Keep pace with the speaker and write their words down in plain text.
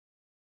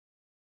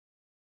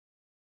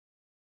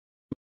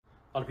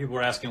A lot of people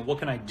are asking, what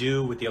can I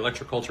do with the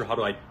electroculture? How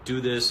do I do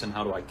this? And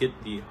how do I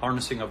get the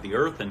harnessing of the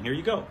earth? And here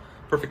you go.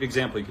 Perfect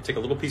example. You could take a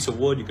little piece of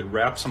wood, you could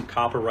wrap some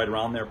copper right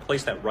around there,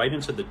 place that right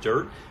into the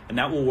dirt, and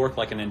that will work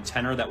like an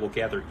antenna that will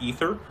gather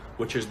ether,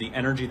 which is the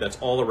energy that's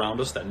all around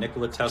us that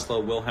Nikola Tesla,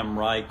 Wilhelm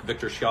Reich,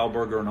 Victor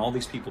Schauberger, and all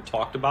these people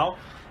talked about.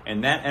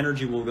 And that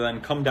energy will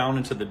then come down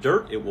into the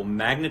dirt. It will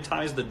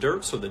magnetize the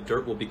dirt, so the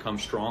dirt will become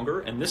stronger.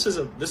 And this is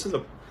a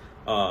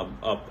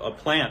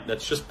plant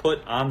that's just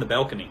put on the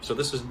balcony. So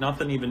this is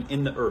nothing even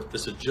in the earth.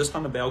 This is just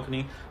on the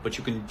balcony, but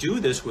you can do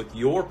this with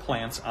your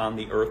plants on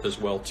the earth as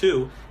well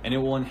too, and it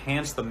will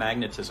enhance the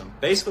magnetism.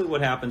 Basically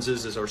what happens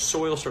is our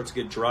soil starts to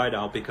get dried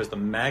out because the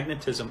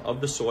magnetism of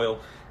the soil,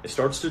 it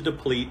starts to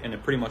deplete and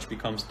it pretty much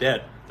becomes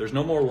dead. There's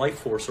no more life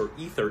force or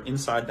ether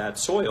inside that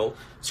soil,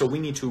 so we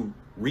need to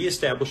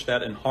reestablish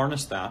that and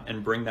harness that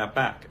and bring that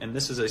back. And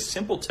this is a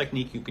simple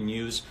technique you can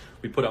use.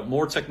 We put up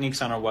more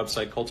techniques on our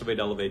website,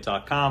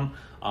 cultivateelevate.com,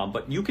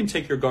 but you can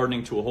take your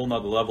gardening to a whole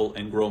nother level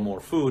and grow more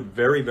food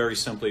very, very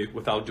simply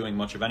without doing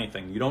much of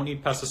anything. You don't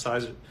need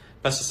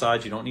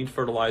pesticides, you don't need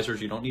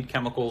fertilizers, you don't need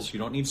chemicals, you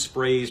don't need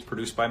sprays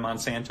produced by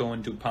Monsanto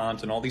and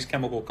DuPont and all these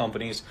chemical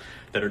companies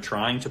that are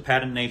trying to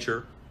patent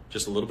nature.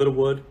 Just a little bit of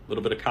wood, a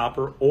little bit of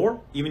copper, or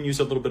even use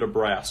a little bit of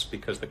brass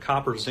because the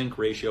copper zinc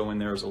ratio in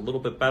there is a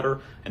little bit better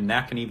and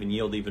that can even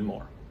yield even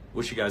more.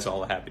 Wish you guys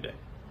all a happy day.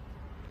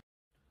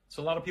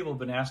 So a lot of people have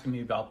been asking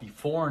me about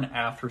before and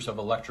afters of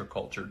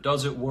electroculture.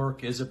 Does it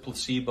work? Is it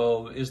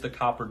placebo? Is the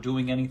copper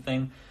doing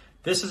anything?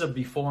 This is a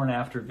before and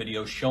after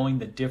video showing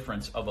the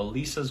difference of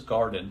Elisa's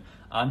garden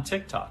on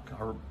TikTok.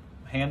 Her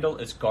handle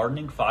is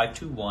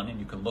gardening521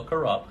 and you can look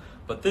her up.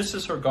 But this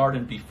is her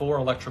garden before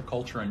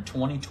electroculture in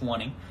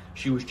 2020.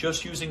 She was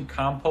just using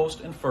compost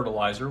and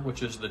fertilizer,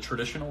 which is the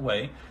traditional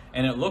way,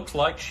 and it looked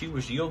like she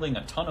was yielding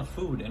a ton of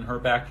food in her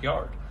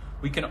backyard.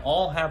 We can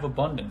all have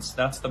abundance.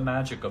 That's the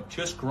magic of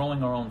just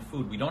growing our own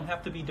food. We don't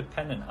have to be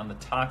dependent on the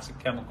toxic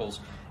chemicals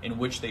in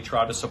which they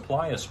try to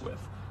supply us with.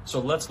 So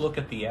let's look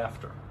at the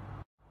after.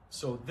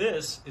 So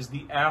this is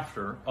the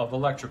after of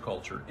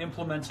electroculture,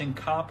 implementing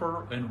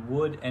copper and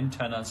wood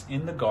antennas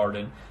in the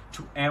garden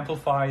to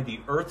amplify the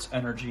earth's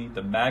energy,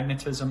 the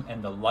magnetism,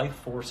 and the life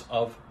force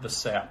of the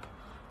sap,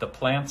 the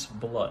plant's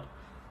blood.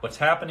 What's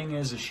happening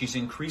is she's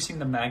increasing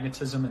the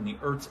magnetism and the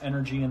earth's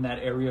energy in that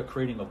area,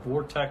 creating a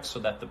vortex so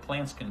that the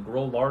plants can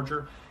grow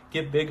larger,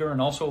 get bigger,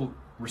 and also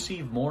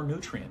receive more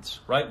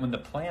nutrients, right? When the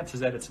plant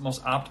is at its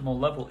most optimal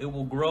level, it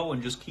will grow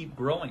and just keep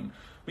growing.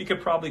 We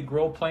could probably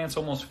grow plants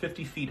almost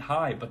 50 feet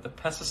high, but the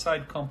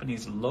pesticide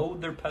companies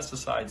load their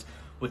pesticides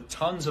with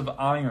tons of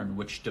iron,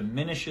 which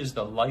diminishes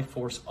the life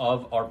force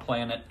of our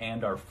planet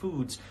and our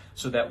foods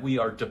so that we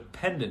are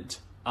dependent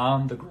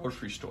on the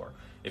grocery store.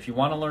 If you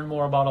want to learn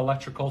more about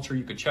electroculture,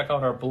 you could check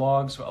out our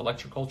blogs,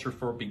 Electroculture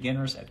for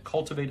Beginners, at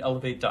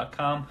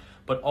cultivateelevate.com,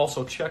 but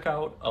also check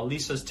out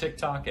Elisa's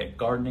TikTok at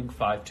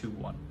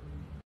gardening521.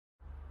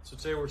 So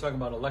today we're talking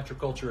about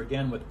electroculture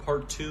again with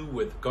part 2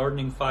 with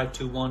Gardening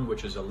 521,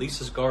 which is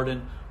Elisa's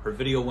garden. Her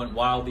video went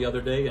wild the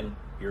other day, and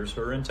here's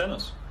her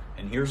antennas,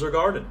 and here's her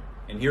garden,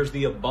 and here's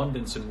the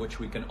abundance in which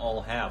we can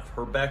all have.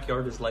 Her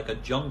backyard is like a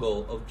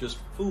jungle of just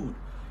food,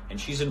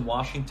 and she's in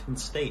Washington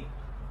State.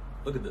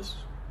 Look at this.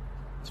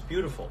 It's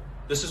beautiful.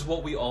 This is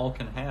what we all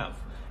can have.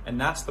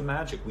 And that's the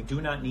magic. We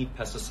do not need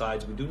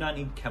pesticides. We do not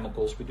need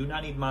chemicals. We do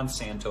not need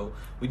Monsanto.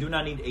 We do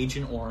not need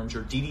Agent Orange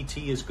or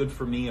DDT is good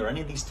for me or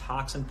any of these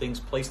toxin things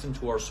placed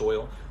into our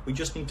soil. We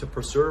just need to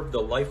preserve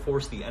the life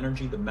force, the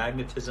energy, the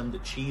magnetism, the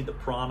chi, the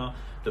prana,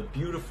 the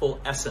beautiful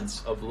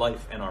essence of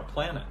life in our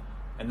planet.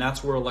 And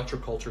that's where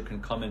electroculture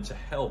can come in to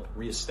help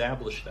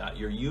reestablish that.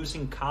 You're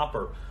using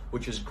copper,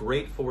 which is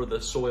great for the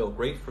soil,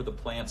 great for the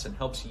plants, and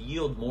helps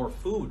yield more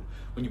food.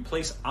 When you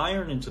place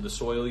iron into the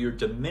soil, you're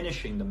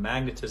diminishing the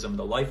magnetism,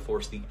 the life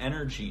force, the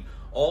energy,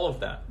 all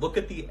of that. Look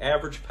at the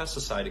average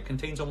pesticide. It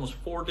contains almost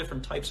 4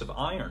 different types of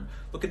iron.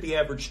 Look at the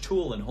average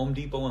tool in Home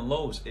Depot and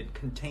Lowe's. It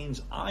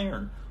contains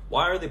iron.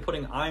 Why are they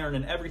putting iron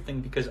in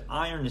everything? Because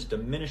iron is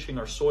diminishing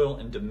our soil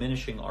and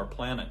diminishing our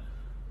planet.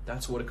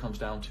 That's what it comes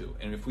down to.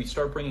 And if we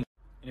start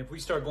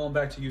going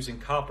back to using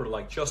copper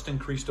like Justin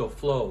Christo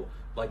Flo,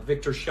 like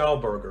Victor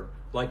Schauberger,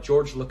 like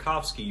George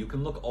Lakhovsky, you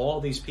can look all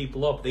these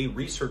people up. They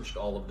researched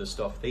all of this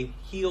stuff. They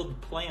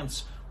healed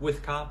plants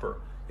with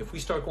copper. If we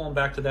start going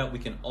back to that, we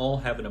can all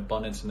have an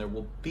abundance and there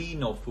will be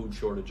no food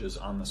shortages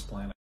on this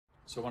planet.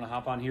 So I want to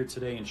hop on here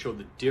today and show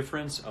the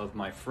difference of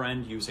my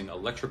friend using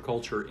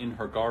electroculture in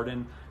her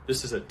garden.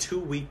 This is a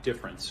 2-week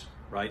difference,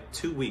 right?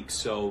 2 weeks.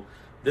 So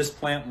this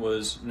plant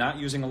was not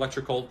using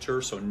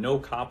electroculture, so no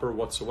copper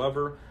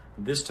whatsoever.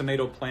 This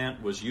tomato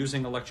plant was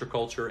using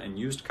electroculture and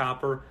used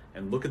copper,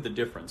 and look at the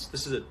difference.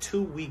 This is a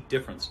 2-week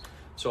difference.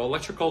 So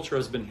electroculture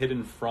has been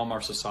hidden from our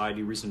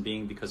society, reason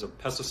being because of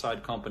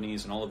pesticide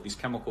companies and all of these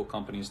chemical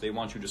companies. They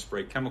want you to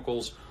spray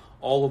chemicals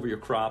all over your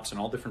crops and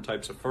all different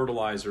types of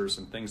fertilizers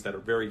and things that are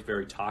very,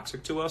 very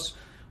toxic to us.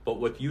 But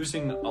with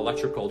using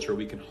electroculture,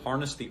 we can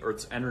harness the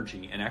earth's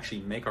energy and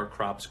actually make our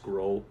crops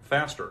grow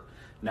faster.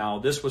 Now,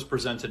 this was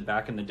presented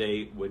back in the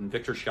day when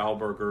Victor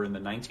Schauberger in the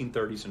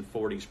 1930s and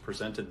 40s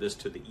presented this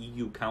to the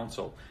EU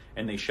Council,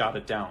 and they shot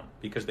it down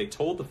because they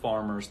told the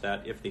farmers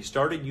that if they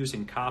started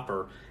using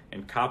copper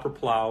and copper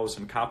plows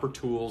and copper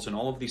tools and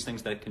all of these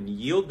things that can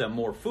yield them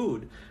more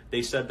food,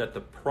 they said that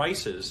the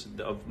prices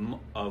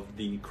of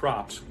the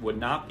crops would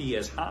not be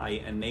as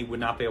high and they would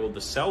not be able to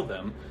sell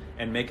them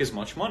and make as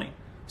much money.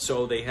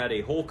 So they had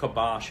a whole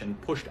kibosh and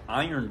pushed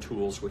iron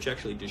tools, which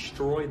actually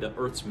destroy the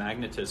Earth's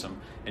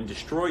magnetism and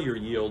destroy your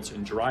yields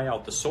and dry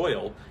out the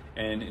soil.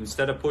 And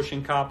instead of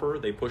pushing copper,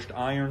 they pushed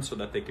iron so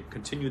that they could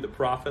continue the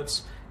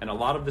profits. And a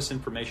lot of this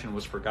information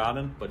was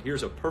forgotten, but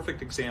here's a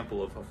perfect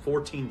example of a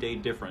 14-day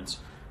difference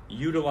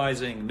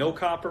utilizing no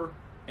copper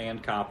and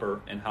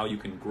how you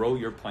can grow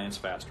your plants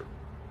faster.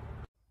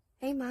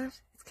 Hey Matt,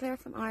 it's Claire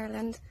from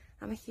Ireland.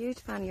 I'm a huge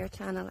fan of your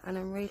channel and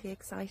I'm really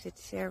excited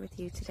to share with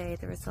you today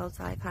the results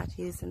I've had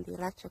using the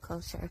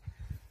Electro-Culture.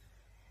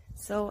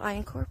 So I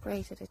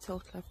incorporated a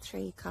total of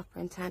 3 copper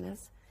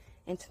antennas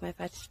into my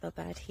vegetable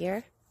bed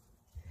here.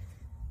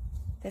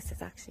 This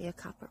is actually a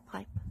copper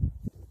pipe.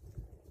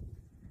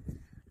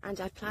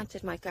 And I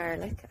planted my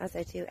garlic as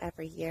I do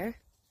every year.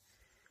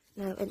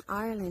 Now in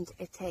Ireland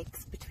it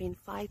takes between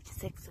 5 to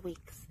 6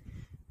 weeks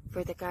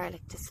for the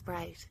garlic to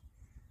sprout.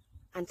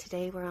 And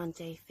today we're on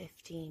day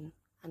 15.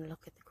 And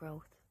look at the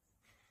growth.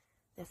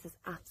 This is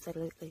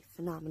absolutely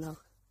phenomenal.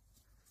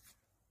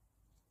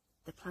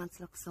 The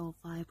plants look so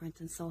vibrant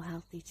and so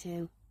healthy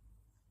too.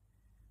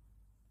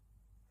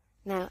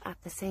 Now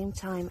at the same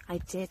time I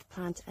did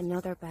plant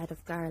another bed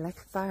of garlic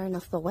far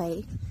enough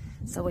away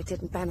so it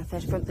didn't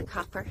benefit from the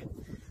copper.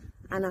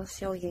 And I'll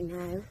show you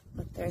now,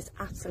 but there's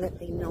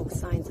absolutely no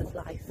signs of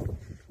life.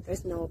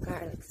 There's no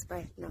garlic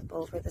sprouting up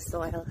over the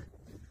soil.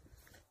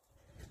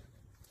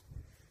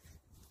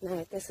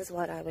 Now, this is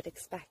what I would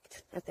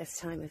expect at this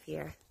time of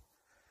year.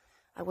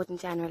 I wouldn't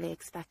generally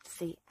expect to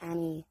see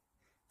any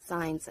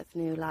signs of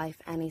new life,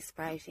 any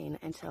sprouting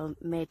until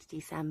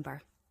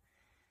mid-December.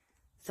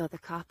 So the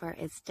copper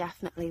is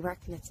definitely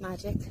working its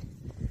magic.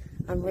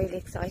 I'm really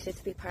excited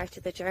to be part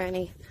of the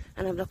journey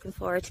and I'm looking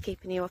forward to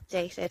keeping you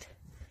updated.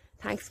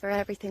 Thanks for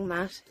everything,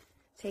 Matt.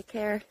 Take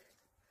care.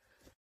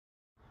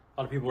 A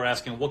lot of people were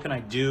asking, what can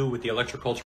I do with the Electro-Culture